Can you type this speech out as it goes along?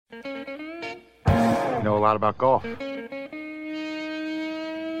Know a lot about golf. Well,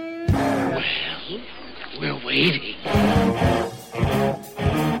 we're waiting.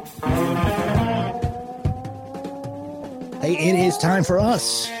 Hey, it is time for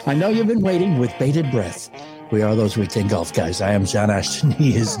us. I know you've been waiting with bated breath. We are those weekend golf guys. I am John Ashton.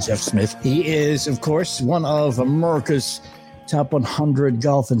 He is Jeff Smith. He is, of course, one of America's top 100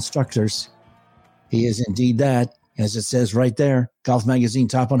 golf instructors. He is indeed that, as it says right there, Golf Magazine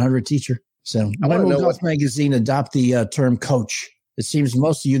top 100 teacher. So when will Golf Magazine adopt the term coach? It seems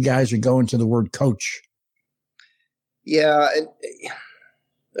most of you guys are going to the word coach. Yeah, and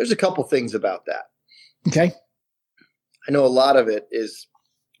there's a couple things about that. Okay. I know a lot of it is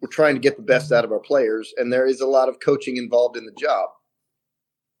we're trying to get the best out of our players, and there is a lot of coaching involved in the job.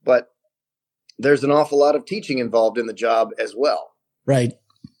 But there's an awful lot of teaching involved in the job as well. Right.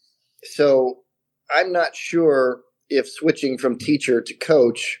 So I'm not sure if switching from teacher to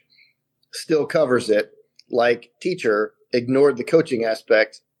coach still covers it, like teacher ignored the coaching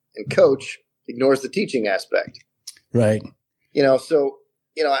aspect and coach ignores the teaching aspect. Right.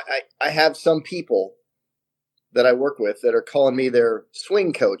 I have some people that I work with that are calling me their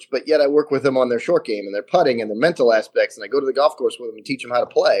swing coach, but yet I work with them on their short game and their putting and their mental aspects. And I go to the golf course with them and teach them how to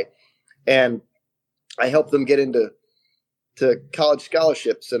play. And I help them get into college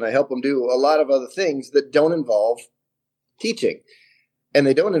scholarships, and I help them do a lot of other things that don't involve teaching, and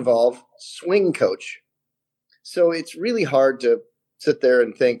they don't involve swing coach. So it's really hard to sit there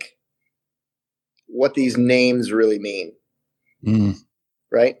and think what these names really mean.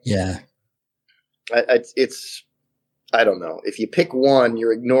 Right? Yeah. I don't know. If you pick one,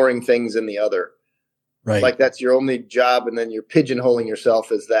 you're ignoring things in the other. Right. Like that's your only job, and then you're pigeonholing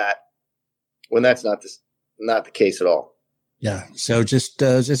yourself as that, when that's not the case at all. Yeah. So just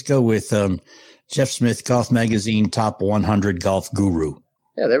go with Jeff Smith, Golf Magazine top 100 golf guru.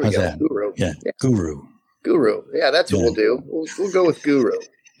 Yeah, there we How's go. That? Guru. Yeah. Guru. Yeah, that's what we'll do. We'll go with guru.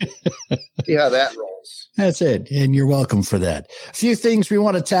 See how that rolls. That's it. And you're welcome for that. A few things we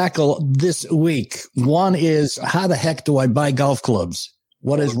want to tackle this week. One is, how the heck do I buy golf clubs?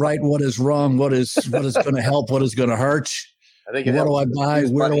 What is right? What is wrong? What is going to help? What is going to hurt? I think what do I buy?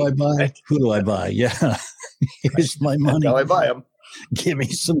 Where do I buy? Who do I buy? Yeah. Here's my money. That's how I buy them. Give me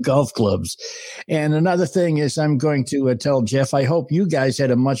some golf clubs. And another thing is, I'm going to tell Jeff, I hope you guys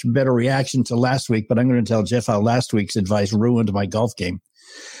had a much better reaction to last week, but I'm going to tell Jeff how last week's advice ruined my golf game.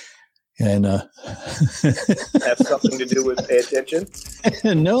 And have something to do with pay attention?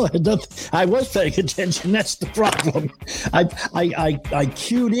 No, I was paying attention. That's the problem. I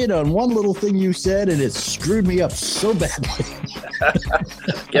cued in on one little thing you said, and it screwed me up so badly.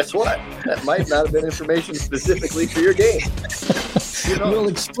 Guess what? That might not have been information specifically for your game. We'll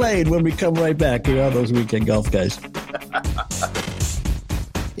explain when we come right back. We are those weekend golf guys.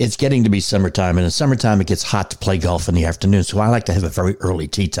 It's getting to be summertime, and in summertime, it gets hot to play golf in the afternoon. So I like to have a very early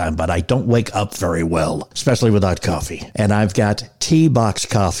tee time, but I don't wake up very well, especially without coffee. And I've got T-Box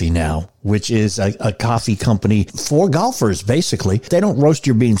Coffee now, which is a coffee company for golfers, basically. They don't roast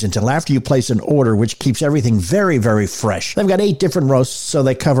your beans until after you place an order, which keeps everything very, very fresh. They've got 8 different roasts, so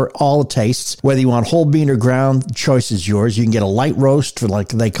they cover all the tastes. Whether you want whole bean or ground, the choice is yours. You can get a light roast for like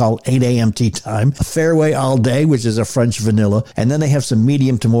they call 8 a.m. tea time, a fairway all day, which is a French vanilla, and then they have some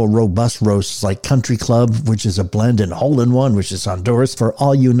medium to more robust roasts like Country Club, which is a blend, and Hole-in-One, which is Honduras. For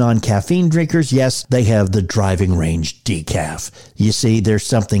all you non-caffeine drinkers, yes, they have the driving range decaf. You see, there's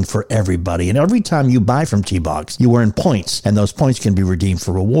something for everybody. And every time you buy from T-Box, you earn points, and those points can be redeemed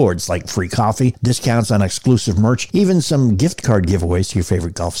for rewards like free coffee, discounts on exclusive merch, even some gift card giveaways to your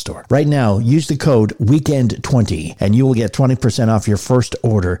favorite golf store. Right now, use the code WEEKEND20 and you will get 20% off your first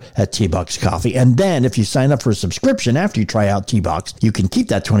order at T-Box Coffee. And then if you sign up for a subscription after you try out T-Box, you can keep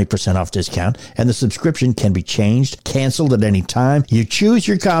that 20% off discount, and the subscription can be changed, canceled at any time. You choose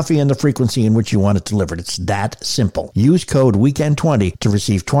your coffee and the frequency in which you want it delivered. It's that simple. Use code WEEKEND20 to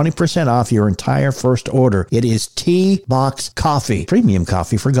receive 20% off your entire first order. It is T-Box Coffee, premium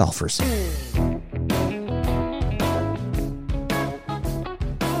coffee for golfers.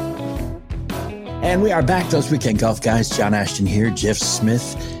 And we are back, those weekend golf guys. John Ashton here, Jeff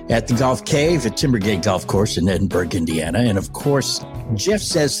Smith at the Golf Cave at Timbergate Golf Course in Edinburgh, Indiana. And of course, Jeff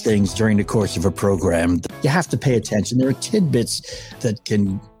says things during the course of a program that you have to pay attention. There are tidbits that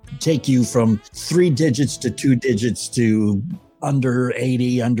can take you from 3 digits to 2 digits to under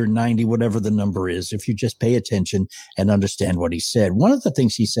 80, under 90, whatever the number is, if you just pay attention and understand what he said. One of the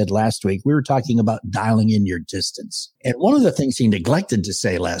things he said last week, we were talking about dialing in your distance. And one of the things he neglected to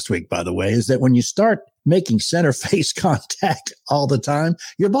say last week, by the way, is that when you start making center face contact all the time,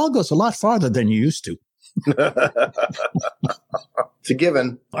 your ball goes a lot farther than you used to. It's a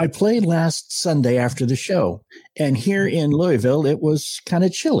given. I played last Sunday after the show, and here in Louisville, it was kind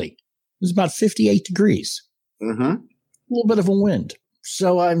of chilly. It was about 58 degrees. Mm-hmm. A little bit of a wind.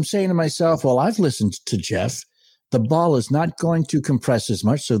 So I'm saying to myself, well, I've listened to Jeff. The ball is not going to compress as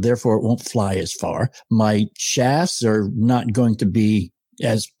much, so therefore it won't fly as far. My shafts are not going to be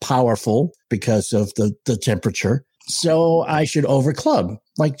as powerful because of the temperature. So I should overclub,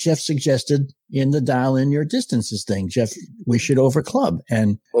 like Jeff suggested in the dial in your distances thing. Jeff, we should overclub.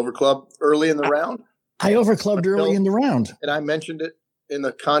 And Overclub early in the round? I overclubbed early in the round. And I mentioned it in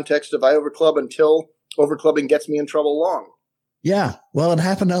the context of I overclub until overclubbing gets me in trouble long. Yeah, well, it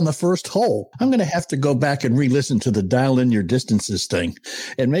happened on the first hole. I'm going to have to go back and re-listen to the dial in your distances thing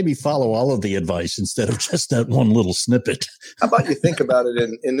and maybe follow all of the advice instead of just that one little snippet. How about you think about it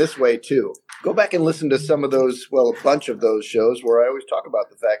in this way, too? Go back and listen to some of those, well, a bunch of those shows where I always talk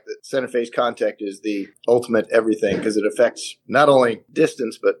about the fact that center phase contact is the ultimate everything because it affects not only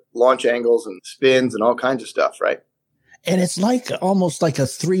distance, but launch angles and spins and all kinds of stuff, right? And it's like almost like a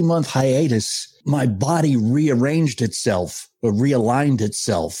 3-month hiatus. My body rearranged itself or realigned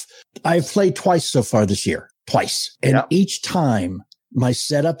itself. I've played twice so far this year, twice. And each time my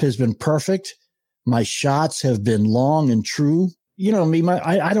setup has been perfect. My shots have been long and true. You know me,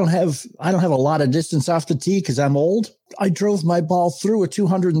 I don't have a lot of distance off the tee because I'm old. I drove my ball through a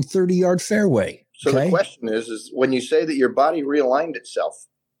 230-yard fairway. So the question is when you say that your body realigned itself,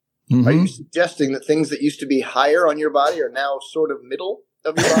 are you suggesting that things that used to be higher on your body are now sort of middle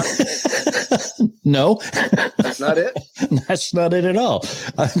of your body? No. That's not it? That's not it at all.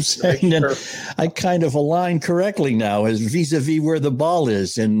 I'm saying that I kind of align correctly now as vis-a-vis where the ball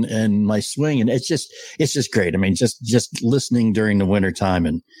is and my swing. And it's just great. I mean, just listening during the wintertime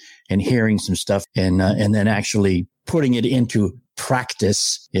and hearing some stuff and then actually putting it into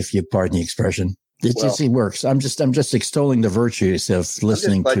practice, if you pardon the expression. It works. I'm just extolling the virtues of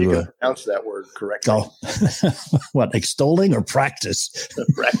listening to. You can pronounce that word correctly. Oh, what, extolling or practice?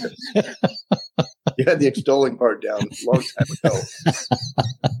 Practice. You had the extolling part down a long time ago.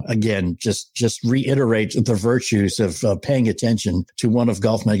 Again, just reiterate the virtues of paying attention to one of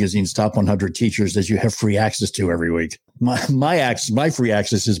Golf Magazine's top 100 teachers that you have free access to every week. My free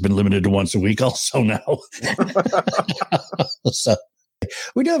access has been limited to once a week also now. So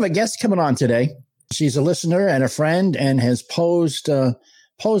we do have a guest coming on today. She's a listener and a friend and has posed a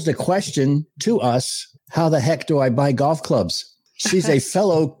question to us. How the heck do I buy golf clubs? She's a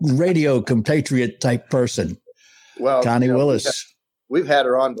fellow radio compatriot type person. Well, Connie Willis. We've had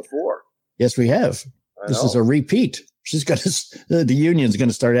her on before. Yes, we have. This is a repeat. She's got the union's going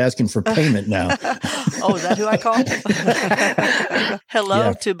to start asking for payment now. Oh, is that who I call?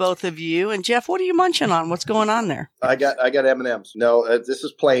 Hello to both of you. And Jeff, what are you munching on? What's going on there? I got M&Ms. No, this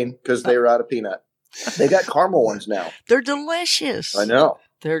is plain because they were out of peanut. They got caramel ones now. They're delicious. I know.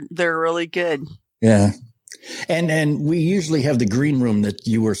 They're really good. Yeah. And we usually have the green room that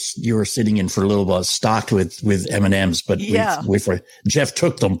you were sitting in for a little while stocked with M&Ms, but Jeff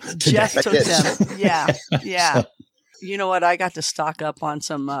took them today. Jeff took them. Yeah. So. You know what? I got to stock up on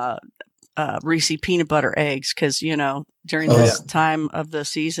some Reese peanut butter eggs because, during this time of the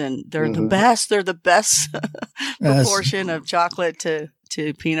season, they're the best. They're the best proportion of chocolate to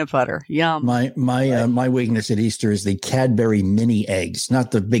peanut butter. Yum. My weakness at Easter is the Cadbury mini eggs,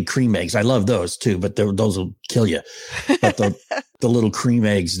 not the big cream eggs. I love those too, but those will kill you. But the little cream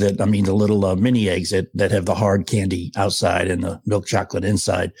eggs the little mini eggs that have the hard candy outside and the milk chocolate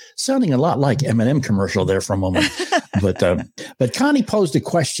inside, sounding a lot like M&M commercial there for a moment. But Connie posed a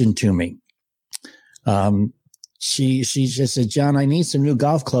question to me. She just said, John, I need some new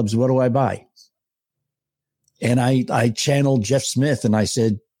golf clubs. What do I buy? And I channeled Jeff Smith and I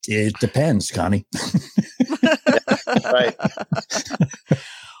said, it depends, Connie. Right.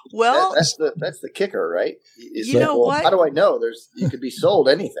 Well, that's the kicker, right? You know what? How do I know? You could be sold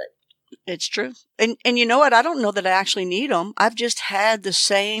anything. It's true. And you know what? I don't know that I actually need them. I've just had the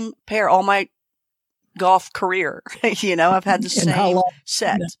same pair all my golf career. I've had the same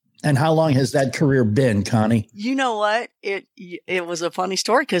set. And how long has that career been, Connie? You know what? It was a funny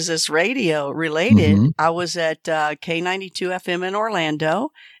story because it's radio related. Mm-hmm. I was at K92 FM in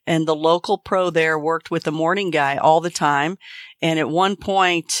Orlando, and the local pro there worked with the morning guy all the time. And at one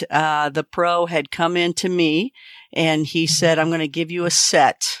point, the pro had come in to me, and he said, I'm going to give you a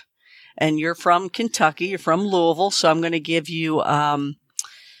set. And you're from Kentucky. You're from Louisville. So I'm going to give you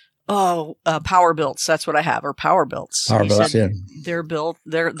power builts. That's what I have, or power builts. Power builts, yeah. They're built.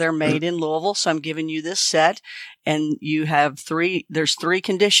 They're made in Louisville. So I'm giving you this set, and you have there's 3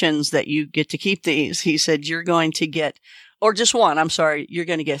 conditions that you get to keep these. He said, you're going to get or just one. I'm sorry. You're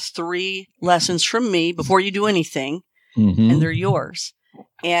going to get 3 lessons from me before you do anything, and they're yours.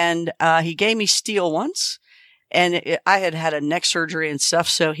 And he gave me steel once, and I had a neck surgery and stuff,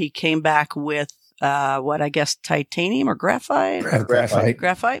 so he came back with what I guess titanium or graphite.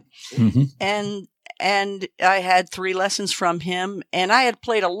 Graphite. And I had 3 lessons from him, and I had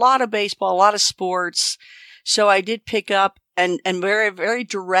played a lot of baseball, a lot of sports. So I did pick up and very, very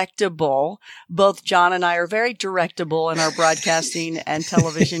directable. Both John and I are very directable in our broadcasting and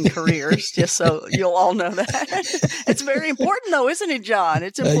television careers, just so you'll all know that. It's very important though, isn't it, John?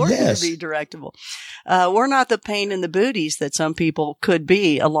 It's important to be directable. We're not the pain in the booties that some people could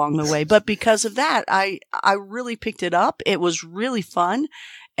be along the way, but because of that, I really picked it up. It was really fun.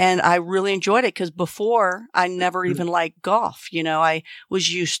 And I really enjoyed it because before I never even liked golf. I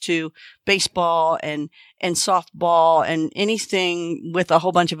was used to baseball and softball and anything with a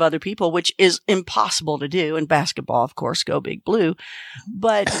whole bunch of other people, which is impossible to do. And basketball, of course, go Big Blue,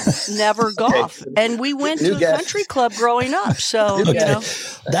 but never golf. And we went to a country club growing up. So,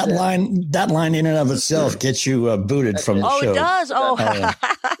 that line in and of itself gets you booted from the show. Oh, it does. Oh,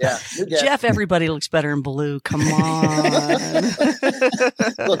 yeah. Jeff, everybody looks better in blue. Come on.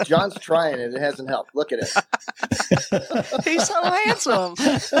 Look, John's trying it. It hasn't helped. Look at it. He's so handsome.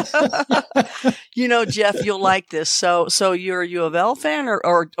 Jeff, you'll like this. So you're a U of L fan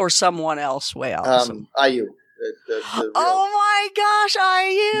or someone else way out? IU. Oh my gosh,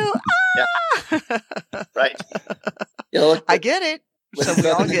 IU. Yeah. Right. Look, I get it. So we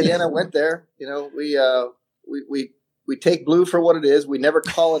all get Indiana went there. We take blue for what it is. We never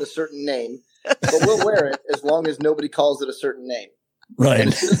call it a certain name, but we'll wear it as long as nobody calls it a certain name. Right. And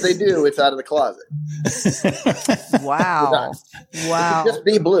as soon as they do, it's out of the closet. Wow. It could just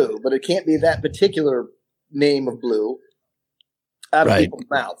be blue, but it can't be that particular name of blue out of people's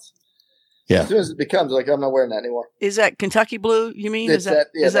mouths. Yeah. As soon as it becomes like, I'm not wearing that anymore. Is that Kentucky blue? You mean? Is that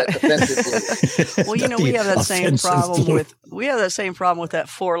offensive blue? Well, we have that same problem with that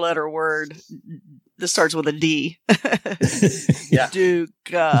 4-letter word that starts with a D. Yeah. Duke.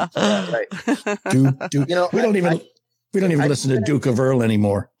 Right. Duke. We don't even listen to Duke of Earl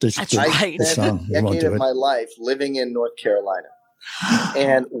anymore. That's right. I spent a decade of my life living in North Carolina.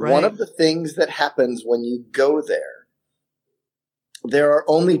 And one of the things that happens when you go there are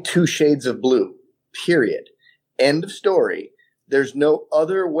only 2 shades of blue, period. End of story. There's no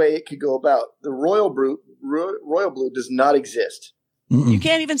other way it could go about. The royal blue does not exist. You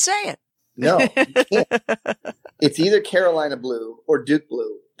can't even say it. No, you can't. It's either Carolina blue or Duke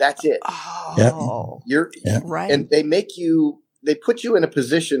blue. That's it. Oh, right. And they put you in a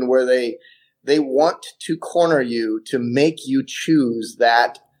position where they want to corner you to make you choose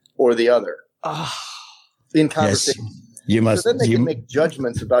that or the other in conversation. Yes. You must. So then they can make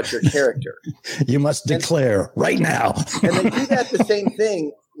judgments about your character. You must declare right now. And they do that the same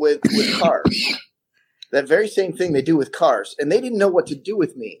thing with cars. That very same thing they do with cars. And they didn't know what to do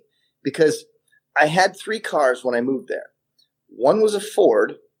with me because I had 3 cars when I moved there. One was a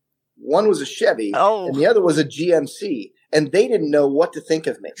Ford, one was a Chevy, and the other was a GMC. And they didn't know what to think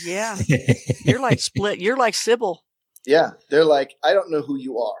of me. Yeah. You're like split. You're like Sybil. Yeah. They're like, I don't know who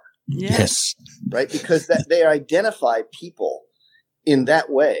you are. Yes. Right? Because they identify people in that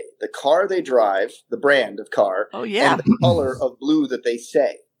way. The car they drive, the brand of car, and the color of blue that they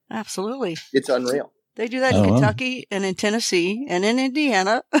say. Absolutely. It's unreal. They do that in Kentucky and in Tennessee and in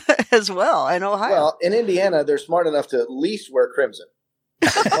Indiana as well, and Ohio. Well, in Indiana, they're smart enough to at least wear crimson.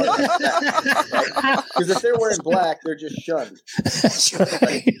 Because if they're wearing black, they're just shunned. That's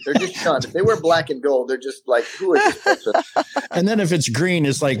right. They're just shunned. If they wear black and gold, they're just like, who is this person? And then if it's green,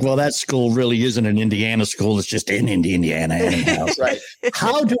 it's like, well, that school really isn't an Indiana school. It's just in Indiana anyhow. Right.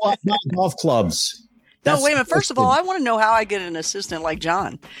 How do I buy golf clubs? No, wait a minute. First of all, I want to know how I get an assistant like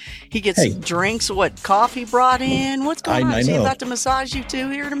John. He gets drinks, coffee brought in? What's going on? Is he about to massage you too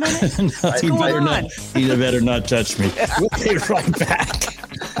here in a minute? What's going on? He better not touch me. We'll be right back.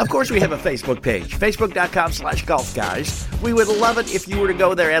 Of course, we have a Facebook page, facebook.com/golfguys. We would love it if you were to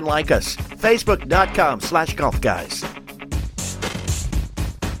go there and like us. facebook.com/golfguys.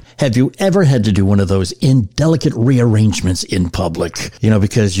 Have you ever had to do one of those indelicate rearrangements in public?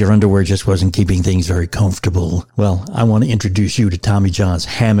 Because your underwear just wasn't keeping things very comfortable. Well, I want to introduce you to Tommy John's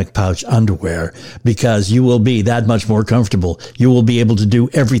hammock pouch underwear because you will be that much more comfortable. You will be able to do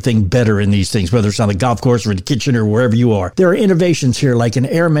everything better in these things, whether it's on the golf course or the kitchen or wherever you are. There are innovations here like an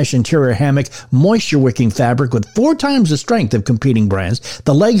air mesh interior hammock, moisture wicking fabric with 4 times the strength of competing brands.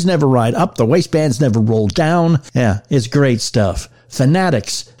 The legs never ride up. The waistbands never roll down. Yeah, it's great stuff.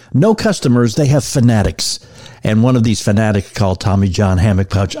 Fanatics. No customers, they have fanatics. And one of these fanatics called Tommy John hammock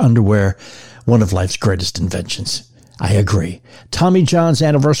pouch underwear, one of life's greatest inventions. I agree. Tommy John's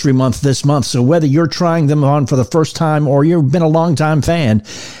anniversary month this month, so whether you're trying them on for the first time or you've been a longtime fan,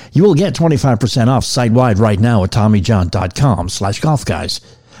 you will get 25% off site-wide right now at TommyJohn.com/golfguys.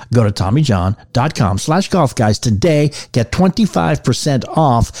 Go to TommyJohn.com/golfguys today. Get 25%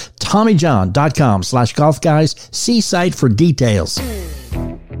 off TommyJohn.com/golfguys. See site for details.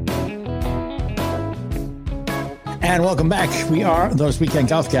 And welcome back. We are those Weekend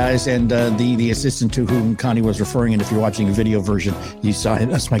Golf Guys, and the assistant to whom Connie was referring, and if you're watching a video version, you saw him.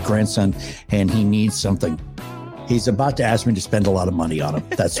 That's my grandson, and he needs something. He's about to ask me to spend a lot of money on him.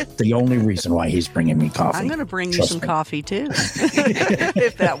 That's the only reason why he's bringing me coffee. I'm going to bring you some coffee, too,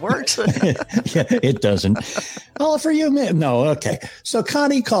 if that works. Yeah, it doesn't. Well, for you, man. No, okay. So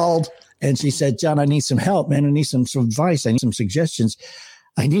Connie called, and she said, John, I need some help, man. I need some advice. I need some suggestions.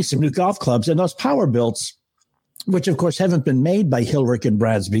 I need some new golf clubs. And those power builds, which, of course, haven't been made by Hilrick and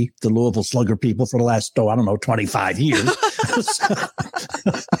Bradsby, the Louisville Slugger people, for the last, 25 years.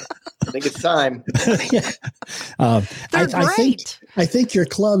 I think it's time. Yeah. I think your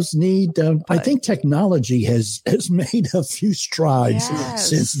clubs need, I think technology has made a few strides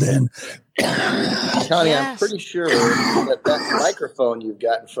since then. Connie, I'm pretty sure that microphone you've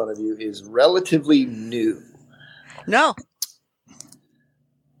got in front of you is relatively new. No.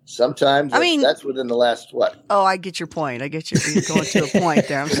 Sometimes that's within the last, what? Oh, I get your point. You're going to a point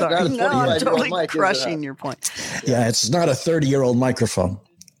there. I'm sorry. No, I'm totally crushing your point. Yeah, it's not a 30-year-old microphone.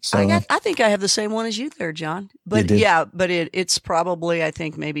 So I think I have the same one as you there, John. But it's probably, I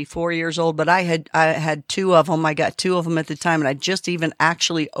think, maybe 4 years old. But I had two of them. I got two of them at the time, and I just even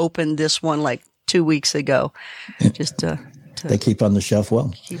actually opened this one like 2 weeks ago, just to they keep on the shelf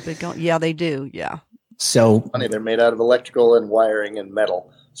well. Keep it going. Yeah, they do. Yeah. So funny, they're made out of electrical and wiring and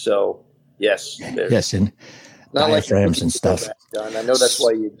metal. So yes, and not diaphragms like and stuff. John, I know that's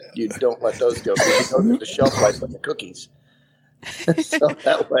why you don't let those go, because you know there's a shelf life on the cookies. So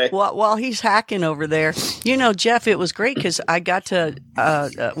that way. While he's hacking over there, Jeff, it was great because I got to,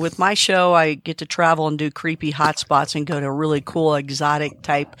 with my show, I get to travel and do creepy hotspots and go to really cool exotic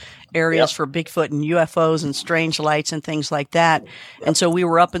type areas for Bigfoot and UFOs and strange lights and things like that. Yep. And so we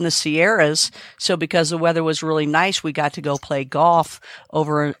were up in the Sierras. So because the weather was really nice, we got to go play golf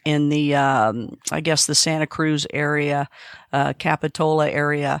over in the, I guess the Santa Cruz area, Capitola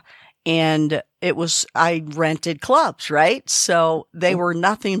area. And I rented clubs, right? So they were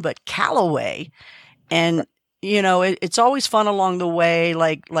nothing but Callaway. And, it's always fun along the way.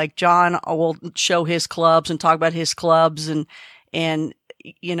 Like John will show his clubs and talk about his clubs. And, I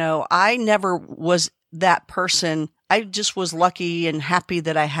never was that person. I just was lucky and happy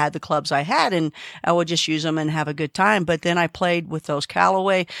that I had the clubs I had, and I would just use them and have a good time. But then I played with those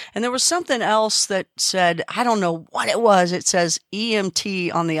Callaway, and there was something else that said, I don't know what it was. It says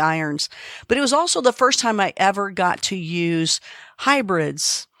EMT on the irons, but it was also the first time I ever got to use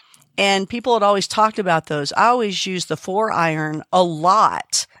hybrids. And people had always talked about those. I always used the 4-iron a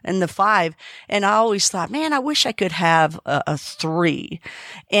lot and the 5. And I always thought, man, I wish I could have a 3.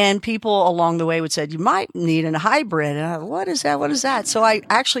 And people along the way would say, you might need a hybrid. And I thought, what is that? What is that? So I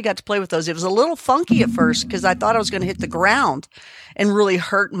actually got to play with those. It was a little funky at first because I thought I was going to hit the ground and really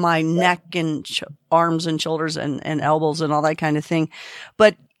hurt my neck and arms and shoulders and elbows and all that kind of thing.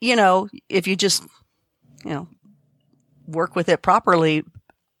 But, if you just, work with it properly,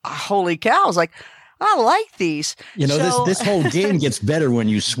 holy cow, I was like, I like these. This whole game gets better when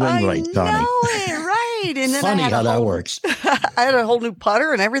you swing right, Tommy. I know it, right. And then funny how that works. I had a whole new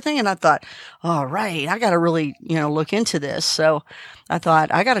putter and everything, and I thought, all right, I got to really, look into this. So I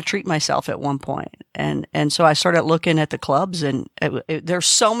thought I got to treat myself at one point. And so I started looking at the clubs, and there's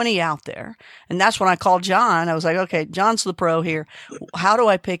so many out there. And that's when I called John. I was like, okay, John's the pro here. How do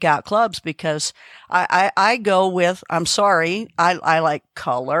I pick out clubs? Because I go with, I'm sorry, I like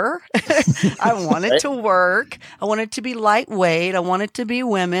color. I want it to work. I want it to be lightweight. I want it to be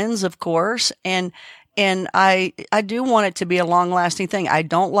women's, of course. And I do want it to be a long lasting thing. I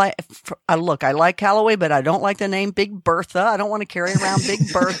like Callaway, but I don't like the name Big Bertha. I don't want to carry around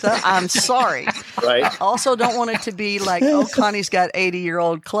Big Bertha. I'm sorry. Right. I also don't want it to be like, oh, Connie's got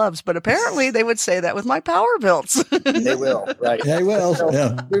 80-year-old clubs, but apparently they would say that with my power builds. They will. Right. They will. So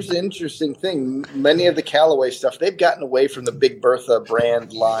here's the interesting thing. Many of the Callaway stuff, they've gotten away from the Big Bertha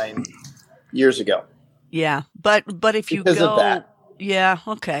brand line years ago. Yeah. But if you because go, of that. Yeah.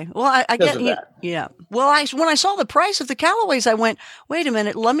 Okay. Well, I get you. Yeah. Well, when I saw the price of the Callaways, I went, wait a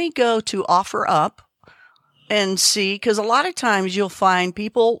minute, let me go to Offer Up and see, because a lot of times you'll find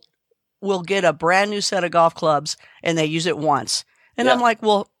people will get a brand new set of golf clubs and they use it once. And I'm like,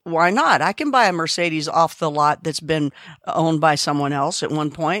 well, why not? I can buy a Mercedes off the lot that's been owned by someone else at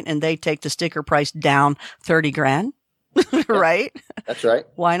one point, and they take the sticker price down $30,000. right? That's right.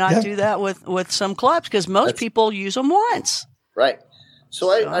 Why not do that with some clubs? Because most people use them once. Right.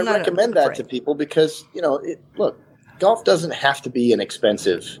 So I recommend that to people because, look, golf doesn't have to be an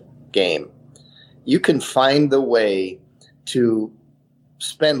expensive game. You can find the way to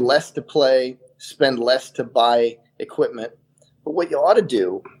spend less to play, spend less to buy equipment. But what you ought to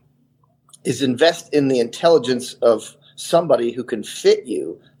do is invest in the intelligence of somebody who can fit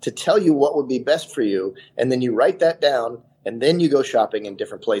you to tell you what would be best for you. And then you write that down and then you go shopping in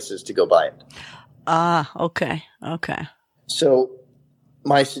different places to go buy it. Okay. Okay. So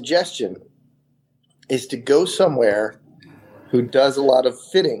my suggestion is to go somewhere who does a lot of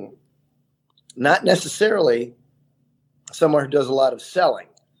fitting, not necessarily somewhere who does a lot of selling,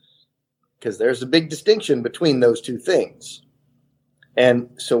 because there's a big distinction between those two things. And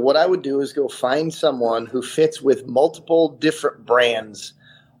so what I would do is go find someone who fits with multiple different brands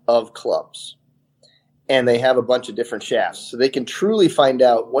of clubs. And they have a bunch of different shafts. So they can truly find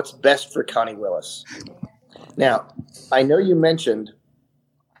out what's best for Connie Willis. Now, I know you mentioned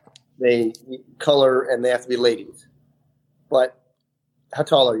they color and they have to be ladies. But how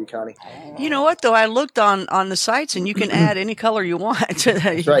tall are you, Connie? You know what, though? I looked on the sites, and you can add any color you want.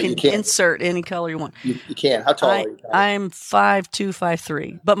 You can insert any color you want. You can. How tall are you, Connie? I'm 5'2",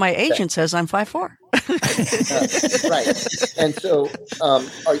 5'3", but my agent says I'm 5'4". Right. And so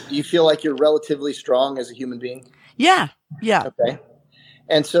do you feel like you're relatively strong as a human being? Yeah. Okay.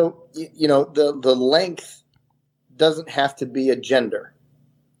 And so, the length doesn't have to be a gender,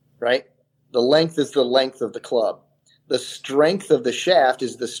 right? The length is the length of the club. The strength of the shaft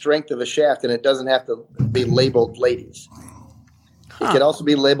is the strength of a shaft, and it doesn't have to be labeled ladies. It could also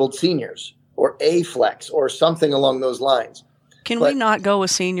be labeled seniors or A-flex or something along those lines. Can we not go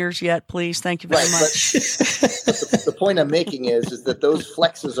with seniors yet, please? Thank you very much. But the point I'm making is that those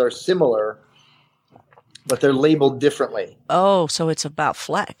flexes are similar, but they're labeled differently. Oh, so it's about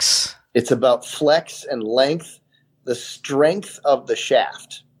flex. It's about flex and length, the strength of the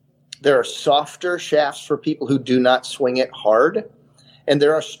shaft. There are softer shafts for people who do not swing it hard, and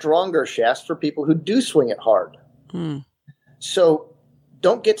there are stronger shafts for people who do swing it hard. So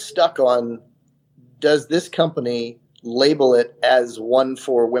don't get stuck on, does this company label it as one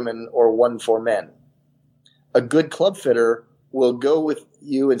for women or one for men? A good club fitter will go with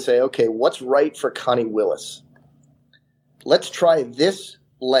you and say, okay, what's right for Connie Willis? Let's try this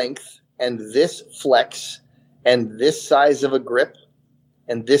length and this flex and this size of a grip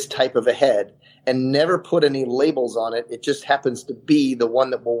and this type of a head, and never put any labels on it. It just happens to be the one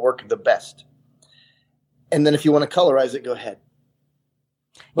that will work the best. And then if you want to colorize it, go ahead.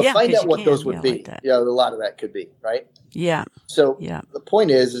 But find out what those would be. Like a lot of that could be, right? Yeah. So the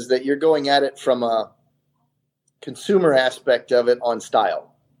point is that you're going at it from a consumer aspect of it on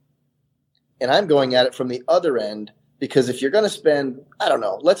style. And I'm going at it from the other end, because if you're going to spend, I don't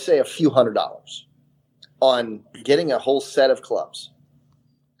know, let's say a few $100s on getting a whole set of clubs,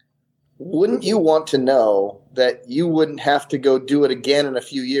 wouldn't you want to know that you wouldn't have to go do it again in a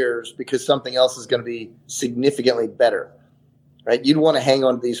few years because something else is going to be significantly better, right? You'd want to hang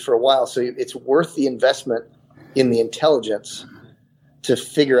on to these for a while. So it's worth the investment in the intelligence to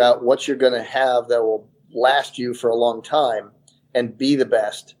figure out what you're going to have that will last you for a long time and be the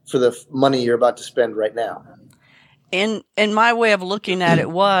best for the money you're about to spend right now. And my way of looking at it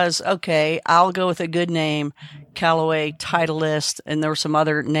was, okay, I'll go with a good name, Callaway, Titleist, and there were some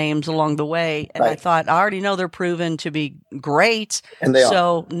other names along the way. And I thought, I already know they're proven to be great. And they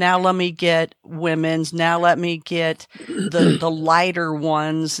are. Now let me get women's. Now let me get the lighter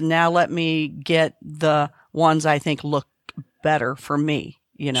ones. Now let me get the ones I think look better for me.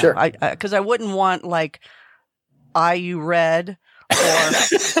 Sure. Because I wouldn't want like IU Red or,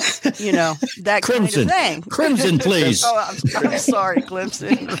 that Crimson. kind of thing. Crimson, please. I'm sorry,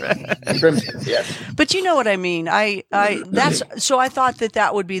 Clemson. Crimson, yes. But you know what I mean. So I thought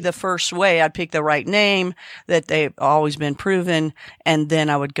that would be the first way. I'd pick the right name, that they've always been proven, and then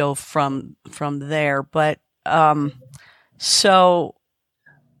I would go from there. But, so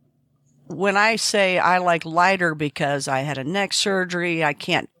when I say I like lighter because I had a neck surgery, I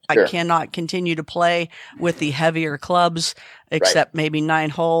cannot continue to play with the heavier clubs except maybe 9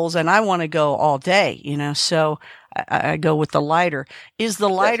 holes, and I want to go all day, so I go with the lighter. Is the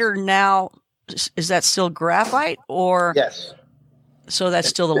lighter now, is that still graphite or? Yes. So that's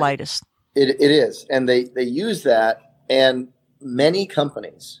still the lightest. It is. And they use that, and many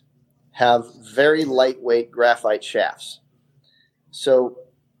companies have very lightweight graphite shafts. So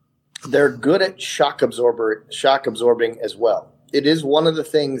they're good at shock absorbing as well. It is one of the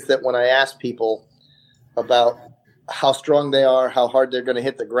things that when I ask people about how strong they are, how hard they're going to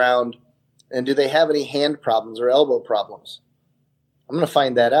hit the ground, And do they have any hand problems or elbow problems? I'm going to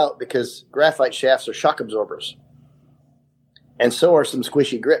find that out because graphite shafts are shock absorbers. And so are some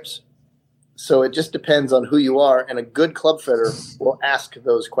squishy grips. So it just depends on who you are. And a good club fitter will ask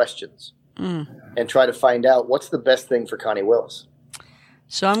those questions and try to find out what's the best thing for Connie Willis.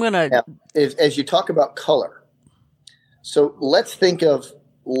 So I'm going to... As you talk about color, so let's think of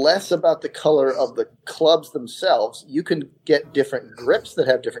less about the color of the clubs themselves. You can get different grips that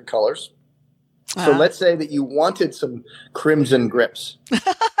have different colors. So let's say that you wanted some crimson grips.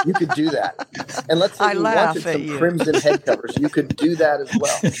 You could do that. And let's say you wanted some crimson head covers. You could do that as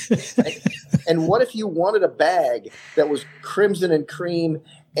well. Right? And what if you wanted a bag that was crimson and cream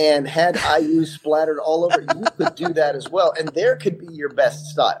and had IU splattered all over? You could do that as well. And there could be your best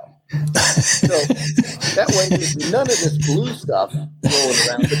style. So that way there's none of this blue stuff rolling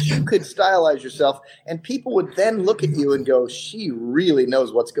around, but you could stylize yourself and people would then look at you and go, she really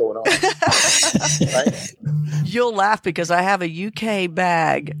knows what's going on. Right? You'll laugh because I have a UK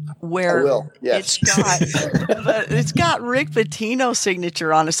bag where yes. it's got Rick Pitino's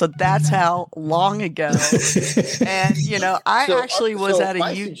signature on it. So that's how long ago. And, I actually was at a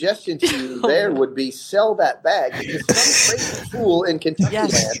my suggestion to you there would be sell that bag because some crazy fool in Kentucky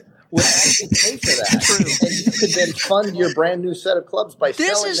land would actually pay for that. True. And you could then fund your brand new set of clubs by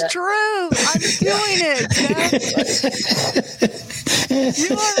selling that. This is true. I'm doing it.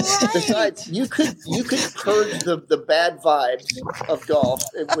 You are right. Besides, you could purge the bad vibes of golf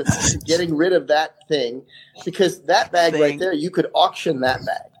with getting rid of that thing, because that bag right there, you could auction that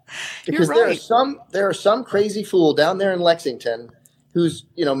bag. Because there are some crazy fool down there in Lexington who's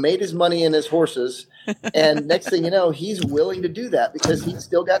made his money in his horses, and next thing you know, he's willing to do that because he's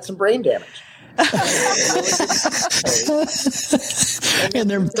still got some brain damage.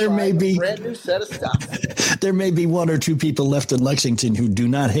 And there may be a brand new set of stuff. There may be one or two people left in Lexington who do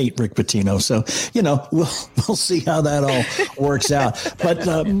not hate Rick Pitino. So we'll see how that all works out. But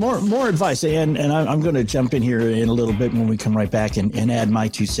more advice, and I'm going to jump in here in a little bit when we come right back and add my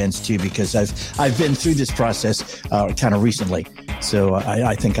 2 cents too, because I've been through this process kind of recently. So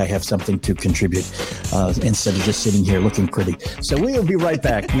I think I have something to contribute instead of just sitting here looking pretty. So we'll be right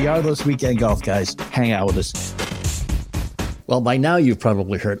back. We are those weekend golf guys. Hang out with us. Well, by now you've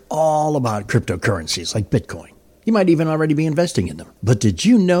probably heard all about cryptocurrencies like Bitcoin. You might even already be investing in them. But did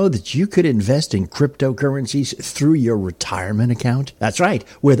you know that you could invest in cryptocurrencies through your retirement account? That's right.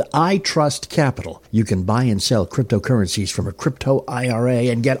 With iTrust Capital, you can buy and sell cryptocurrencies from a crypto IRA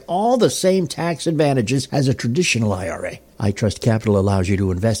and get all the same tax advantages as a traditional IRA. iTrust Capital allows you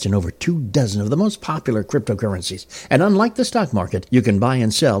to invest in over 24 of the most popular cryptocurrencies. And unlike the stock market, you can buy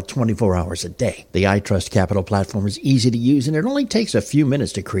and sell 24 hours a day. The iTrust Capital platform is easy to use, and it only takes a few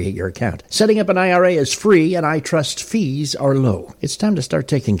minutes to create your account. Setting up an IRA is free, and iTrust fees are low. It's time to start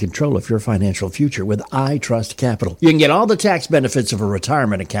taking control of your financial future with iTrust Capital. You can get all the tax benefits of a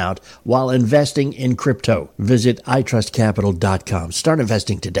retirement account while investing in crypto. Visit iTrustCapital.com. Start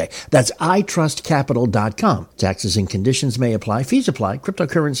investing today. That's iTrustCapital.com. Taxes and conditions may apply. Fees apply.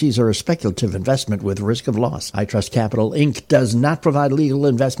 Cryptocurrencies are a speculative investment with risk of loss. iTrust Capital, Inc. does not provide legal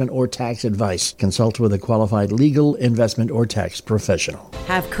investment or tax advice. Consult with a qualified legal investment or tax professional.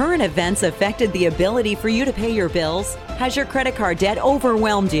 Have current events affected the ability for you to pay your bills? Has your credit card debt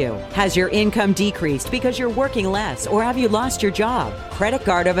overwhelmed you? Has your income decreased because you're working less, or have you lost your job? Credit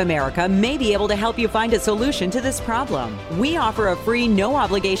Card of America may be able to help you find a solution to this problem. We offer a free,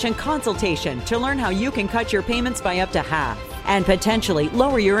 no-obligation consultation to learn how you can cut your payments by up to half and potentially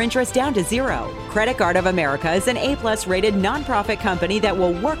lower your interest down to zero. Credit Card of America is an A+ rated nonprofit company that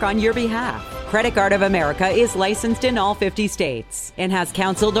will work on your behalf. Credit Card of America is licensed in all 50 states and has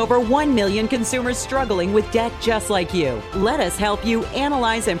counseled over 1 million consumers struggling with debt just like you. Let us help you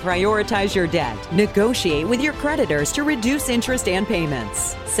analyze and prioritize your debt. Negotiate with your creditors to reduce interest and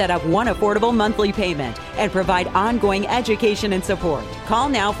payments. Set up one affordable monthly payment and provide ongoing education and support. Call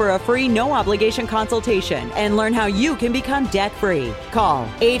now for a free no-obligation consultation and learn how you can become debt-free. Call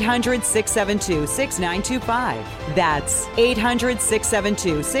 800-672-6925. That's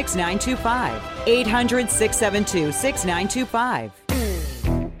 800-672-6925. 800-672-6925.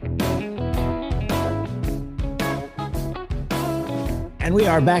 And we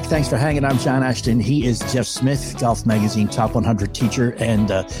are back. Thanks for hanging. I'm John Ashton. He is Jeff Smith, Golf Magazine Top 100 teacher and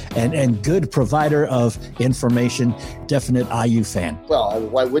good provider of information. Definite IU fan. Well,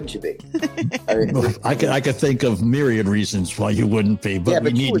 why wouldn't you be? I could think of myriad reasons why you wouldn't be, but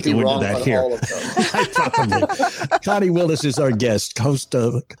we need to go into that here. Probably. Connie Willis is our guest,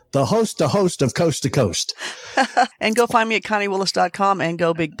 the host of Coast to Coast. And go find me at ConnieWillis.com and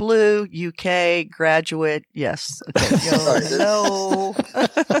go Big Blue, UK, graduate. Yes. Okay. Hello.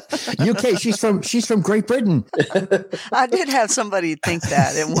 no. UK, she's from Great Britain. I did have somebody think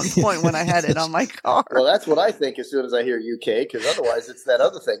that at one point when I had it on my car. Well, that's what I think as soon as I hear UK, because otherwise it's that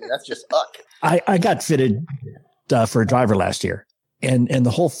other thing, and that's just uck. I got fitted for a driver last year. And the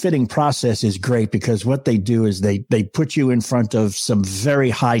whole fitting process is great because what they do is they put you in front of some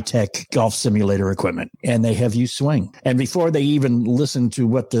very high-tech golf simulator equipment and they have you swing. And before they even listen to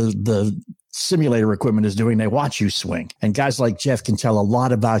what the simulator equipment is doing, they watch you swing. And guys like Jeff can tell a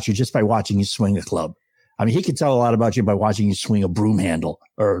lot about you just by watching you swing a club. I mean, he can tell a lot about you by watching you swing a broom handle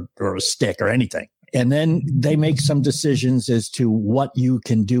or a stick or anything. And then they make some decisions as to what you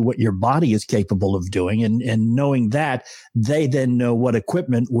can do, what your body is capable of doing. And knowing that, they then know what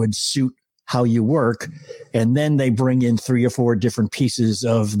equipment would suit how you work. And then they bring in 3 or 4 different pieces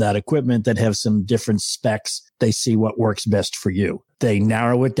of that equipment that have some different specs. They see what works best for you. They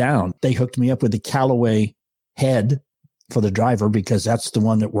narrow it down. They hooked me up with the Callaway head for the driver because that's the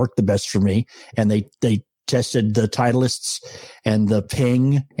one that worked the best for me. And they tested the Titleists and the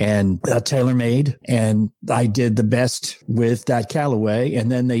Ping and TaylorMade, and I did the best with that Callaway.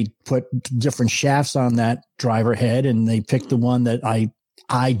 And then they put different shafts on that driver head, and they picked the one that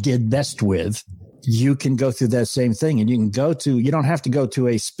I did best with. You can go through that same thing, and you don't have to go to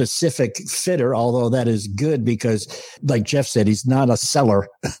a specific fitter, although that is good because, like Jeff said, he's not a seller,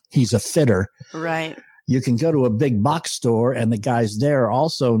 he's a fitter. Right. You can go to a big box store, and the guys there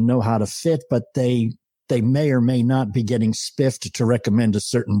also know how to fit, but they may or may not be getting spiffed to recommend a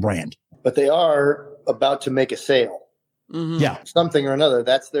certain brand. But they are about to make a sale. Mm-hmm. Yeah. Something or another.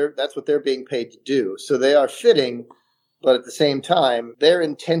 That's what they're being paid to do. So they are fitting, but at the same time, their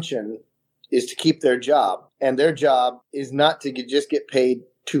intention is to keep their job. And their job is not to just get paid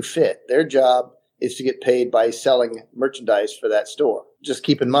to fit. Their job is to get paid by selling merchandise for that store. Just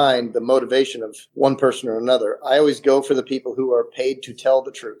keep in mind the motivation of one person or another. I always go for the people who are paid to tell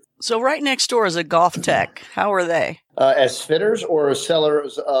the truth. So right next door is a Golf Tech. How are they? As fitters or as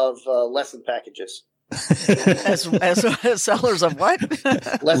sellers of lesson packages? as sellers of what?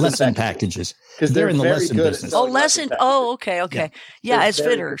 lesson packages. Because they're in the lesson business. Oh, lesson. Oh, okay. Yeah, as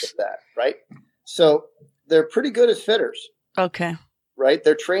fitters. That, right? So they're pretty good as fitters. Okay. Right?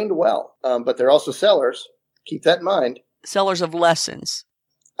 They're trained well, but they're also sellers. Keep that in mind. Sellers of lessons.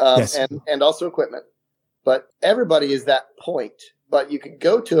 Yes. And also equipment. But everybody is that point. But you could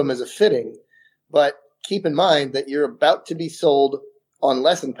go to them as a fitting, but keep in mind that you're about to be sold on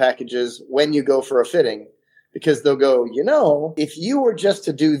lesson packages when you go for a fitting, because they'll go, if you were just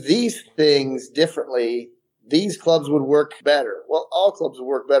to do these things differently, these clubs would work better. Well, all clubs would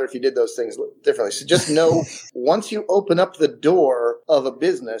work better if you did those things differently. So just know once you open up the door of a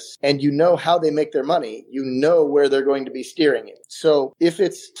business and you know how they make their money, you know where they're going to be steering it. So if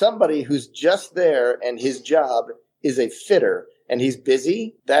it's somebody who's just there and his job is a fitter, and he's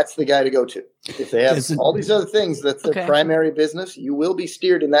busy, that's the guy to go to. If they have all these other things, that's their primary business, you will be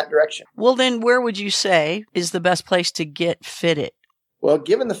steered in that direction. Well, then where would you say is the best place to get fitted? Well,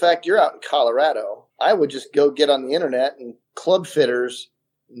 given the fact you're out in Colorado, I would just go get on the internet and club fitters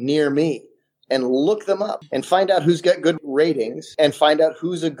near me and look them up and find out who's got good ratings and find out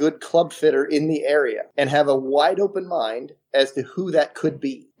who's a good club fitter in the area and have a wide open mind as to who that could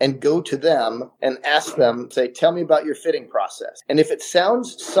be and go to them and ask them, say, tell me about your fitting process. And if it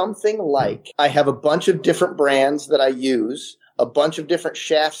sounds something like I have a bunch of different brands that I use, a bunch of different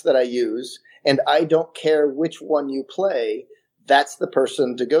shafts that I use, and I don't care which one you play, that's the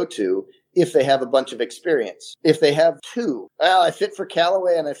person to go to. If they have a bunch of experience. If they have 2, well, I fit for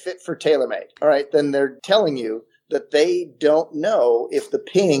Callaway and I fit for TaylorMade. All right, then they're telling you that they don't know if the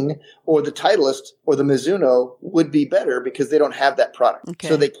Ping or the Titleist or the Mizuno would be better because they don't have that product. Okay.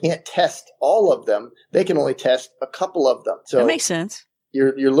 So they can't test all of them. They can only test a couple of them. So that makes sense.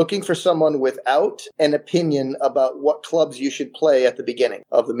 You're looking for someone without an opinion about what clubs you should play at the beginning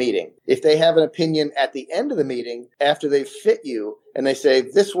of the meeting. If they have an opinion at the end of the meeting, after they fit you, and they say,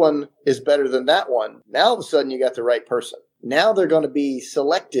 this one is better than that one, now all of a sudden you got the right person. Now they're going to be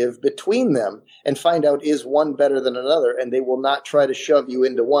selective between them and find out is one better than another, and they will not try to shove you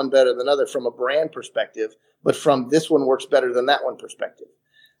into one better than another from a brand perspective, but from this one works better than that one perspective.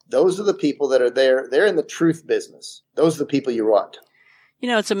 Those are the people that are there. They're in the truth business. Those are the people you want.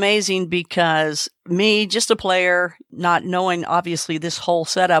 It's amazing because me, just a player, not knowing obviously this whole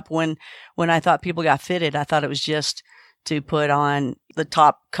setup, when I thought people got fitted, I thought it was just to put on the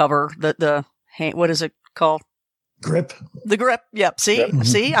top cover, the what is it called? Grip. The grip. Yep. See, Yep.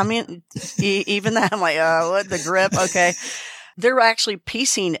 see, I mean, even that, I'm like, what, the grip? Okay. they're actually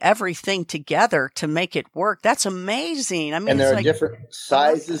piecing everything together to make it work. That's amazing. I mean, and there are different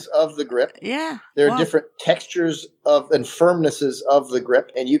sizes of the grip. Yeah. There are different textures and firmnesses of the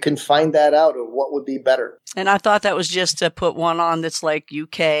grip, and you can find that out of what would be better. And I thought that was just to put one on that's like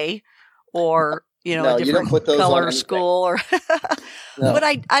UK or, No, a you don't different put those color on school or No. But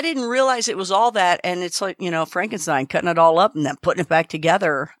I didn't realize it was all that. And it's like, Frankenstein cutting it all up and then putting it back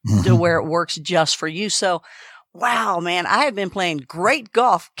together to where it works just for you. So, wow, man, I have been playing great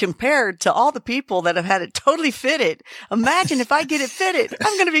golf compared to all the people that have had it totally fitted. Imagine if I get it fitted.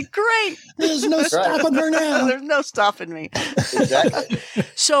 I'm going to be great. There's no stopping her now. There's no stopping me. Exactly.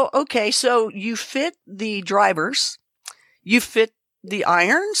 So you fit the drivers, you fit the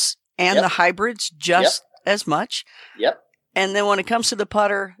irons and the hybrids just as much. Yep. And then when it comes to the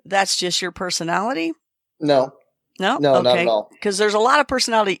putter, that's just your personality? No, okay. not at all. Because there's a lot of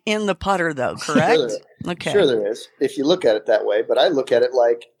personality in the putter, though, correct? Sure there is. Okay. Sure there is, if you look at it that way. But I look at it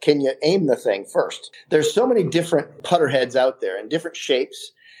like, can you aim the thing first? There's so many different putter heads out there and different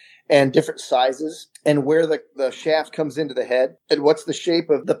shapes and different sizes and where the shaft comes into the head and what's the shape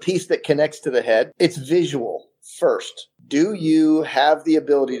of the piece that connects to the head. It's visual first. Do you have the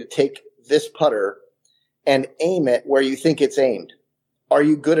ability to take this putter and aim it where you think it's aimed? Are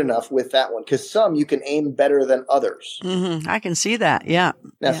you good enough with that one? Because some you can aim better than others. Mm-hmm. I can see that. Yeah.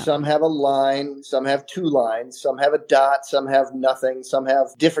 Now, some have a line, some have two lines, some have a dot, some have nothing, some have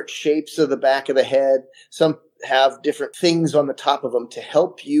different shapes of the back of the head, some have different things on the top of them to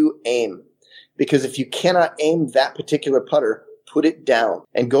help you aim. Because if you cannot aim that particular putter, put it down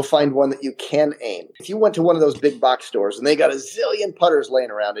and go find one that you can aim. If you went to one of those big box stores and they got a zillion putters laying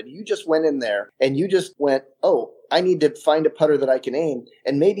around and you just went in there and you just went, oh, I need to find a putter that I can aim,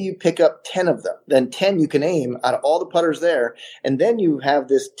 and maybe you pick up 10 of them. Then 10 you can aim out of all the putters there, and then you have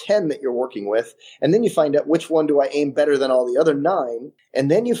this 10 that you're working with, and then you find out which one do I aim better than all the other 9,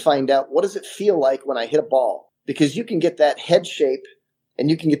 and then you find out what does it feel like when I hit a ball. Because you can get that head shape and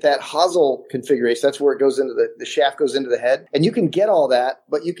you can get that hosel configuration. That's where it goes into the shaft goes into the head. And you can get all that,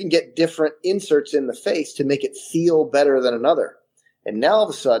 but you can get different inserts in the face to make it feel better than another. And now all of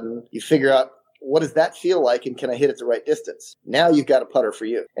a sudden you figure out, what does that feel like, and can I hit it the right distance? Now you've got a putter for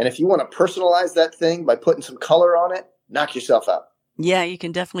you. And if you want to personalize that thing by putting some color on it, knock yourself out. Yeah, you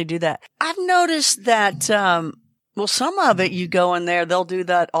can definitely do that. I've noticed that, some of it you go in there, they'll do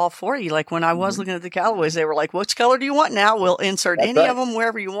that all for you. Like when I was looking at the Callaways, they were like, which color do you want now? We'll insert any of them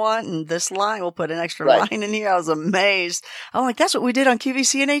wherever you want. And this line, we'll put an extra line in here. I was amazed. I'm like, that's what we did on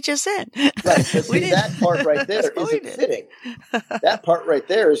QVC and HSN. Right. See, that part right there isn't fitting. That part right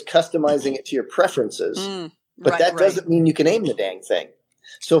there is customizing it to your preferences. But that doesn't mean you can aim the dang thing.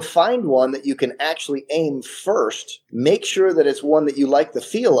 So find one that you can actually aim first. Make sure that it's one that you like the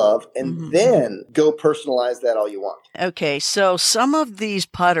feel of, and then go personalize that all you want. Okay, so some of these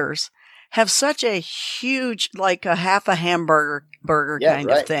putters have such a huge, like a half a hamburger kind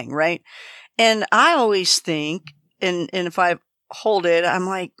of thing, right? And I always think, and if I hold it, I'm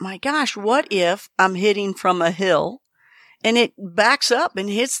like, my gosh, what if I'm hitting from a hill and it backs up and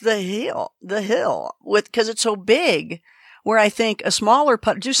hits the hill because it's so big? Where I think a smaller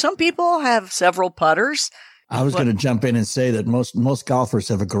putter, do some people have several putters? I was going to jump in and say that most golfers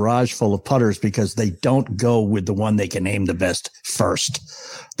have a garage full of putters because they don't go with the one they can aim the best first.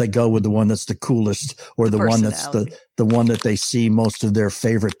 They go with the one that's the coolest, or the one that's the one that they see most of their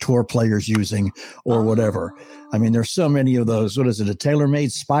favorite tour players using, or whatever. I mean, there's so many of those. What is it? A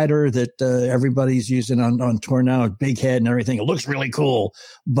TaylorMade Spider that everybody's using on tour now, a big head and everything. It looks really cool,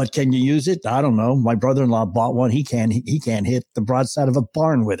 but can you use it? I don't know. My brother-in-law bought one. He can't hit the broadside of a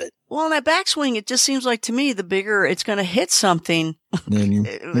barn with it. Well, in that backswing, it just seems like to me, the bigger it's going to hit something, then you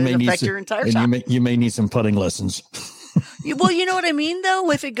may affect your entire shot. You may need some putting lessons. Well, you know what I mean,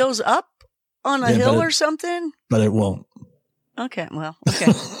 though? If it goes up on a hill or something. But it won't. Okay, well, okay.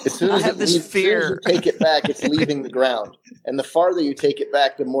 As soon as as soon as you take it back, it's leaving the ground. And the farther you take it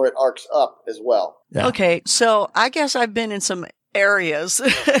back, the more it arcs up as well. Yeah. Okay, so I guess I've been in some areas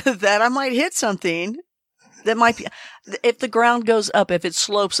that I might hit something that might be, if the ground goes up, if it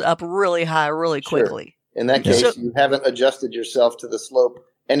slopes up really high, really quickly. Sure. In that case, you haven't adjusted yourself to the slope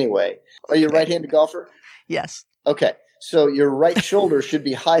anyway. Are you a right-handed golfer? Yes. Okay, so your right shoulder should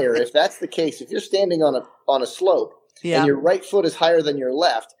be higher. If that's the case, if you're standing on a slope and your right foot is higher than your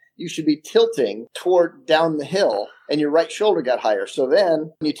left, you should be tilting toward down the hill, and your right shoulder got higher. So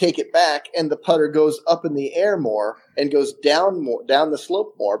then you take it back, and the putter goes up in the air more and goes down the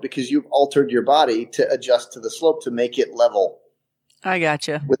slope more because you've altered your body to adjust to the slope to make it level. I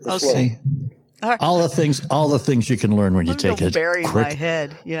gotcha. With the slope. Right. All the things you can learn when you take it. Bury my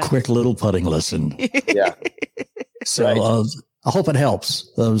head. Yeah. Quick little putting lesson. Yeah. So I hope it helps.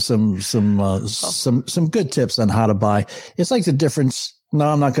 Some good tips on how to buy. It's like the difference. No,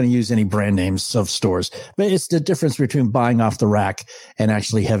 I'm not going to use any brand names of stores, but it's the difference between buying off the rack and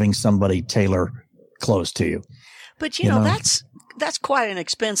actually having somebody tailor clothes to you. But you know, that's quite an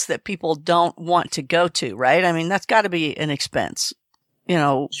expense that people don't want to go to, right? I mean, that's got to be an expense. You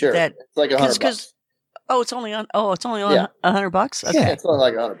know, sure. It's like $100. It's only on $100. Okay. Yeah, it's only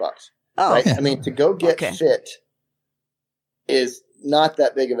like $100. Oh, right? okay. I mean, to go get fit is not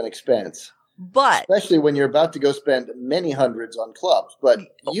that big of an expense. But especially when you're about to go spend many hundreds on clubs, but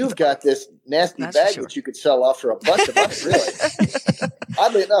you've got this nasty bag that you could sell off for a bunch of money, really.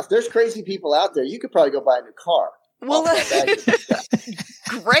 Oddly enough, there's crazy people out there. You could probably go buy a new car. Well,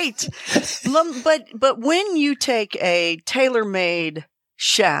 great. But when you take a tailor-made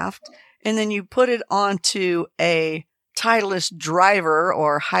shaft and then you put it onto a Titleist driver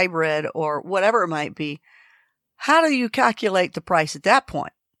or hybrid or whatever it might be, how do you calculate the price at that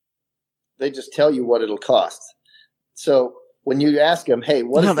point? They just tell you what it'll cost. So when you ask them, hey,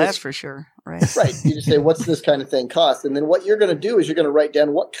 what is this? That's for sure. Right. Right. You just say, what's this kind of thing cost? And then what you're going to do is you're going to write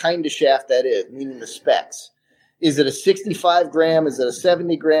down what kind of shaft that is, meaning the specs. Is it a 65 gram? Is it a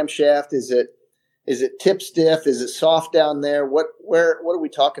 70 gram shaft? Is it tip stiff? Is it soft down there? What are we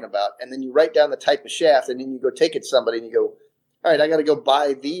talking about? And then you write down the type of shaft, and then you go take it to somebody and you go, all right, I got to go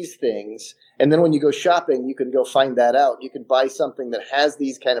buy these things. And then when you go shopping, you can go find that out. You can buy something that has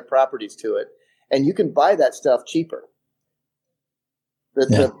these kind of properties to it, and you can buy that stuff cheaper.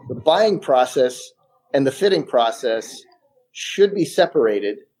 The buying process and the fitting process should be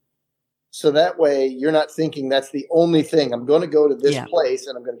separated, so that way you're not thinking that's the only thing. I'm going to go to this place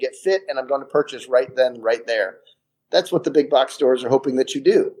and I'm going to get fit and I'm going to purchase right then, right there. That's what the big box stores are hoping that you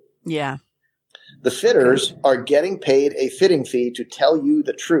do. Yeah. The fitters are getting paid a fitting fee to tell you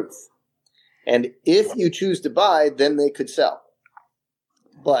the truth. And if you choose to buy, then they could sell.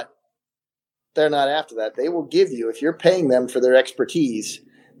 But they're not after that. They will give you, if you're paying them for their expertise,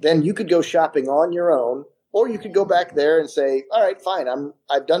 then you could go shopping on your own, or you could go back there and say, all right, fine,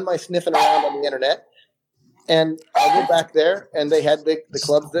 I've done my sniffing around on the internet, and I'll go back there, and they had the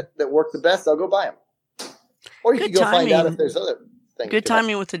clubs that work the best, I'll go buy them. Or you could go find out if there's other things. Good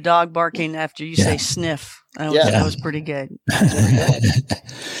timing with the dog barking after you say sniff. That was pretty good.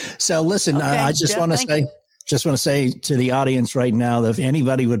 So listen, okay, I just want to say to the audience right now that if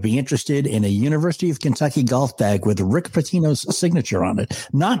anybody would be interested in a University of Kentucky golf bag with Rick Pitino's signature on it,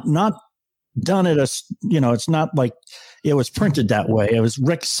 not done at it's not like it was printed that way. It was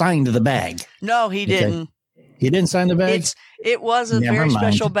Rick signed the bag. No, he didn't. He didn't sign the bag? It was a very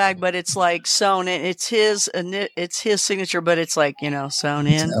special bag, but it's like sewn in. It's his signature, but it's like, sewn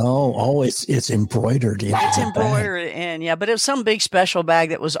in. It's embroidered in. It's embroidered in, yeah. But it was some big special bag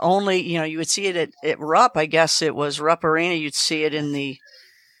that was only, you would see it at Rupp. I guess it was Rupp Arena. You'd see it in the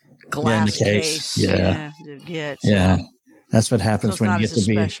glass case. Yeah. Yeah. That's what happens when you get to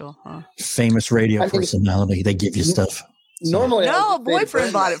be a famous radio personality. They give you stuff. Normally, no,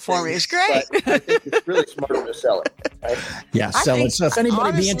 boyfriend bought it for me. It's great. I think it's really smarter to sell it. Right? Yeah, sell it. So if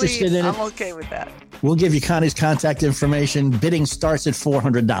anybody be interested in it, I'm okay with that. We'll give you Connie's contact information. Bidding starts at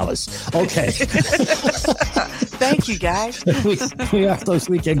 $400. Okay. Thank you, guys. we are those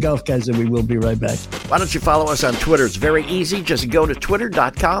weekend golf guys, and we will be right back. Why don't you follow us on Twitter? It's very easy. Just go to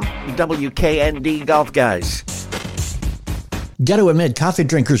twitter.com, WKND Golf Guys. Got to admit, coffee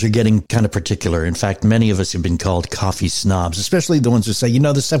drinkers are getting kind of particular. In fact, many of us have been called coffee snobs, especially the ones who say,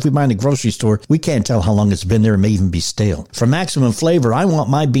 the stuff we buy in the grocery store, we can't tell how long it's been there. It may even be stale. For maximum flavor, I want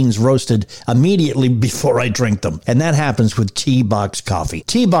my beans roasted immediately before I drink them. And that happens with T-Box Coffee.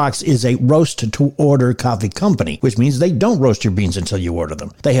 T-Box is a roast-to-order coffee company, which means they don't roast your beans until you order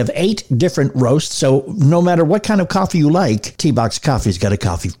them. They have 8 different roasts, so no matter what kind of coffee you like, T-Box Coffee's got a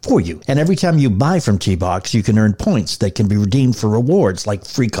coffee for you. And every time you buy from T-Box, you can earn points that can be redeemed for rewards like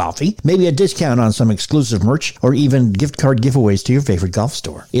free coffee, maybe a discount on some exclusive merch, or even gift card giveaways to your favorite golf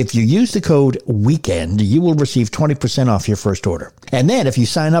store. If you use the code WEEKEND, you will receive 20% off your first order. And then if you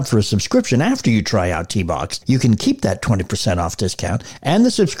sign up for a subscription after you try out T-Box, you can keep that 20% off discount, and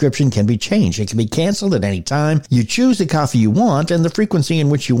the subscription can be changed. It can be canceled at any time. You choose the coffee you want and the frequency in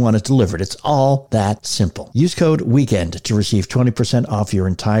which you want it delivered. It's all that simple. Use code WEEKEND to receive 20% off your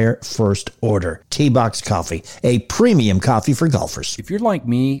entire first order. T-Box Coffee, a premium coffee for golfers. If you're like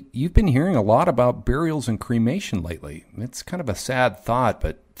me, you've been hearing a lot about burials and cremation lately. It's kind of a sad thought,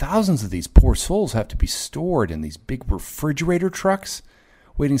 but thousands of these poor souls have to be stored in these big refrigerator trucks,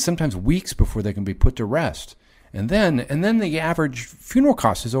 waiting sometimes weeks before they can be put to rest. And then the average funeral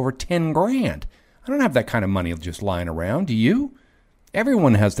cost is over $10,000. I don't have that kind of money just lying around. Do you?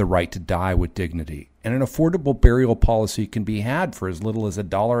 Everyone has the right to die with dignity, and an affordable burial policy can be had for as little as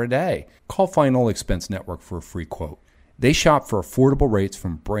 $1 a day. Call Final Expense Network for a free quote. They shop for affordable rates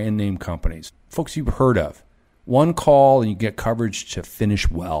from brand name companies, folks you've heard of. One call and you get coverage to finish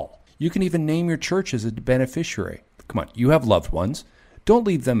well. You can even name your church as a beneficiary. Come on, you have loved ones. Don't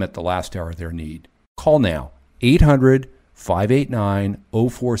leave them at the last hour of their need. Call now,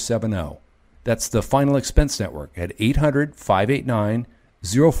 800-589-0470. That's the Final Expense Network at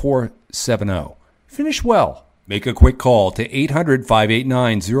 800-589-0470. Finish well. Make a quick call to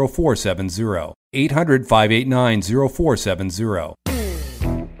 800-589-0470. 800-589-0470.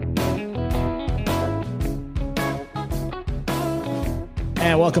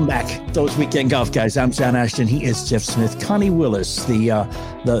 And welcome back, those Weekend Golf Guys. I'm John Ashton. He is Jeff Smith. Connie Willis,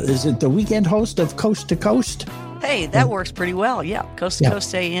 is it the weekend host of Coast to Coast? Hey, that works pretty well. Yeah, Coast to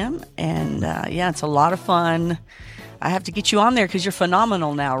Coast AM, and it's a lot of fun. I have to get you on there because you're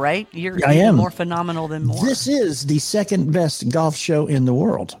phenomenal now, right? I am more phenomenal than more. This is the second best golf show in the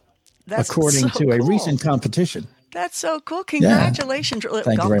world, according to a recent competition. That's so cool. Congratulations. Yeah.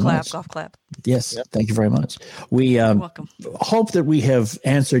 Thank you very much. Golf clap. Yes, Thank you very much. We hope that we have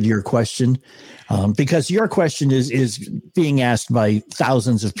answered your question, because your question is being asked by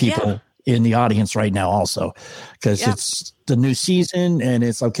thousands of people in the audience right now also, because it's the new season and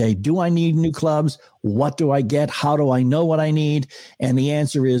it's okay. Do I need new clubs? What do I get? How do I know what I need? And the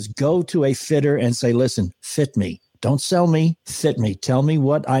answer is go to a fitter and say, listen, fit me. Don't sell me, fit me. Tell me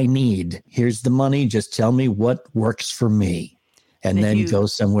what I need. Here's the money. Just tell me what works for me. And then go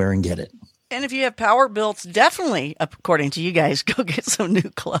somewhere and get it. And if you have power builds, definitely, according to you guys, go get some new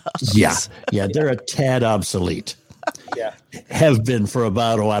clubs. Yeah. They're a tad obsolete. Yeah. Have been for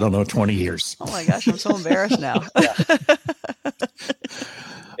about, 20 years. Oh my gosh, I'm so embarrassed now.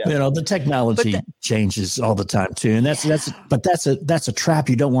 The technology changes all the time too. And that's a trap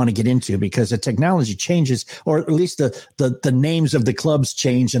you don't want to get into, because the technology changes, or at least the names of the clubs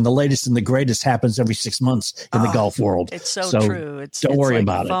change, and the latest and the greatest happens every 6 months in the golf world. It's so true. Don't worry like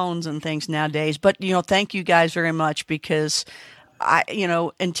about phones and things nowadays. But thank you guys very much, because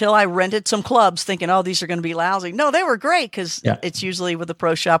until I rented some clubs thinking, these are going to be lousy. No, they were great, because it's usually with the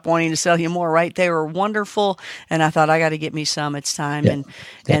pro shop wanting to sell you more, right? They were wonderful. And I thought, I got to get me some. It's time.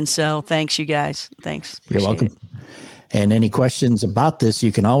 And so thanks, you guys. Thanks. You're welcome. And any questions about this,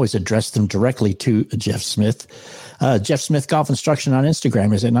 you can always address them directly to Jeff Smith. Jeff Smith Golf Instruction on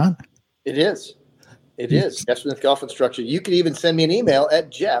Instagram, is it not? It is. It is. Jeff Smith Golf Instruction. You can even send me an email at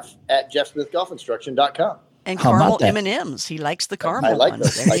jeff@jeffsmithgolfinstruction.com. And caramel M&Ms. He likes the caramel. I like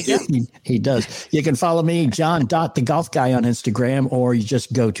those. I do. He does. You can follow me, John.thegolfguy on Instagram, or you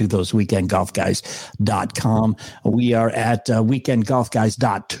just go to thoseweekendgolfguys.com. We are at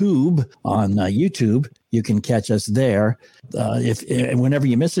weekendgolfguys.tube on YouTube. You can catch us there. Whenever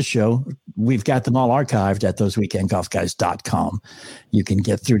you miss a show, we've got them all archived at thoseweekendgolfguys.com. You can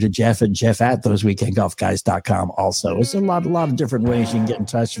get through to Jeff at thoseweekendgolfguys.com also. There's a lot of different ways you can get in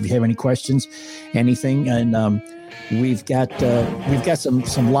touch if you have any questions, anything. And we've got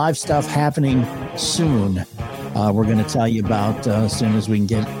some live stuff happening soon. We're going to tell you about as soon as we can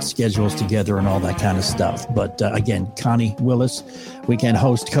get schedules together and all that kind of stuff. But again, Connie Willis, weekend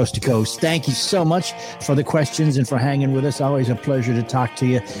host, Coast to Coast. Thank you so much for the questions and for hanging with us. Always a pleasure to talk to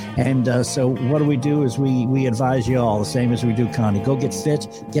you. And so what do we do is we advise you all the same as we do Connie. Go get fit,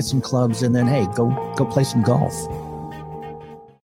 get some clubs, and then, hey, go play some golf.